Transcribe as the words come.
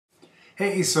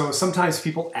Hey, so sometimes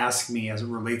people ask me as it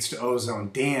relates to ozone,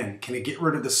 Dan, can it get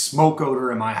rid of the smoke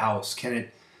odor in my house? Can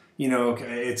it,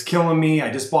 it's killing me. I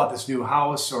just bought this new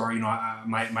house, or,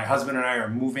 my husband and I are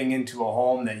moving into a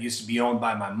home that used to be owned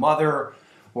by my mother,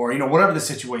 or, whatever the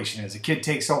situation is. A kid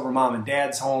takes over mom and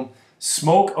dad's home.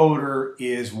 Smoke odor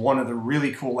is one of the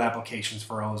really cool applications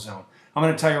for ozone. I'm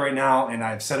going to tell you right now, and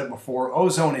I've said it before,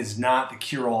 ozone is not the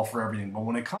cure-all for everything. But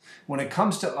when it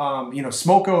comes to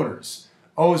smoke odors,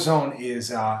 ozone is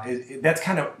that's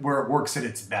kind of where it works at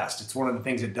its best. It's one of the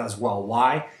things it does well.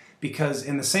 Why? Because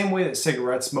in the same way that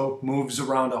cigarette smoke moves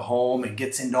around a home and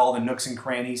gets into all the nooks and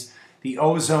crannies, the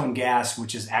ozone gas,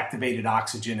 which is activated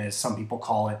oxygen, as some people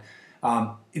call it,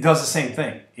 it does the same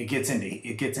thing. It gets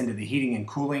into the heating and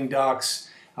cooling ducts.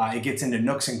 It gets into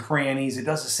nooks and crannies. It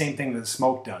does the same thing that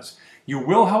smoke does. You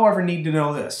will, however, need to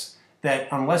know this, that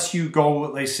unless you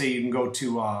go, let's say you can go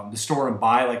to the store and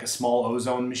buy like a small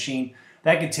ozone machine,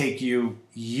 that could take you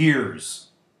years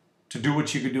to do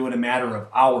what you could do in a matter of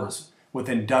hours with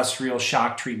industrial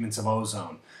shock treatments of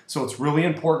ozone. So it's really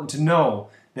important to know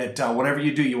that whatever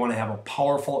you do, you want to have a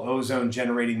powerful ozone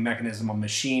generating mechanism, a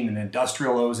machine, an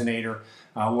industrial ozonator,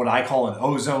 what I call an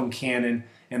ozone cannon,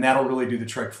 and that'll really do the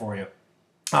trick for you.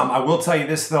 I will tell you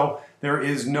this though, there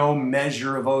is no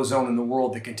measure of ozone in the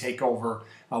world that can take over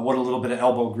what a little bit of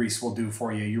elbow grease will do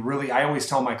for you. I always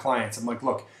tell my clients, I'm like,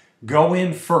 look, go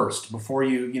in first before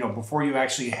you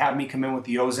actually have me come in with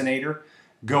the ozonator.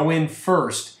 Go in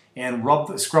first and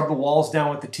scrub the walls down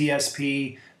with the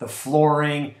TSP, the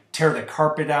flooring, tear the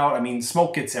carpet out. I mean,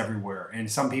 smoke gets everywhere. And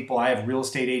some people, I have real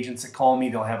estate agents that call me.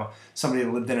 They'll have somebody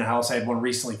that lived in a house. I had one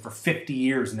recently for 50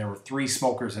 years, and there were 3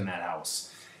 smokers in that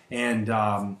house. And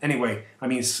anyway, I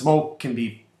mean, smoke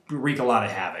can wreak a lot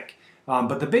of havoc.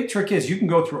 But the big trick is you can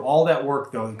go through all that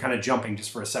work, though, kind of jumping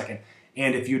just for a second.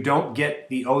 And if you don't get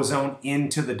the ozone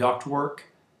into the ductwork,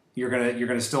 you're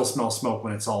gonna still smell smoke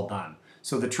when it's all done.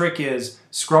 So the trick is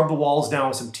scrub the walls down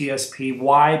with some TSP.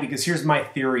 Why? Because here's my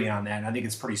theory on that, and I think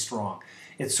it's pretty strong.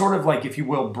 It's sort of like, if you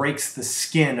will, breaks the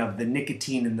skin of the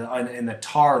nicotine and the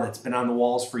tar that's been on the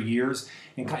walls for years.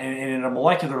 And at a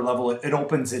molecular level, it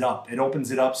opens it up. It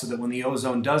opens it up so that when the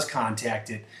ozone does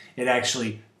contact it, it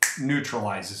actually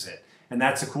neutralizes it. And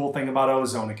that's the cool thing about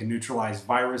ozone. It can neutralize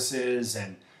viruses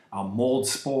and mold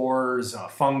spores,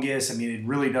 fungus. I mean, it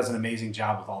really does an amazing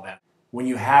job with all that. When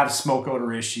you have smoke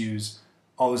odor issues,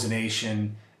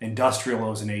 ozonation, industrial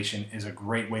ozonation is a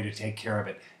great way to take care of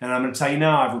it. And I'm going to tell you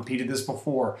now, I've repeated this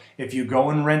before, if you go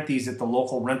and rent these at the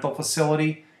local rental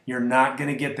facility, you're not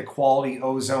going to get the quality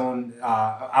ozone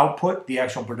output, the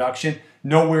actual production,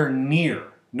 nowhere near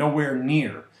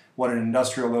what an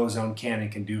industrial ozone cannon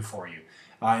can do for you.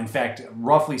 In fact,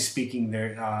 roughly speaking,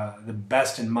 they're the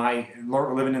best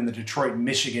living in the Detroit,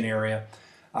 Michigan area,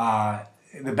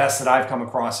 the best that I've come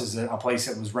across is a place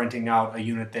that was renting out a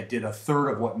unit that did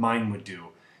 1/3 of what mine would do,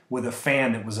 with a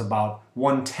fan that was about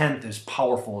 1/10 as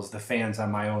powerful as the fans on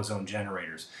my ozone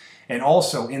generators. And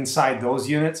also inside those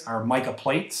units are mica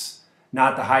plates,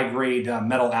 not the high-grade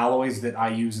metal alloys that I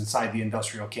use inside the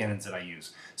industrial cannons that I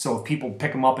use. So if people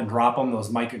pick them up and drop them,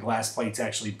 those mica glass plates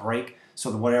actually break,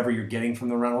 so that whatever you're getting from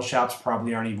the rental shops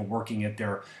probably aren't even working at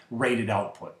their rated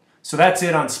output. So that's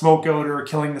it on smoke odor,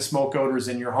 killing the smoke odors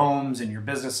in your homes, in your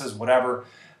businesses, whatever.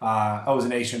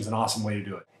 Ozonation is an awesome way to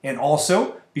do it. And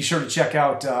also, be sure to check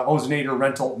out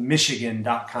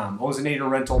ozonatorrentalmichigan.com,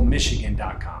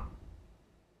 ozonatorrentalmichigan.com.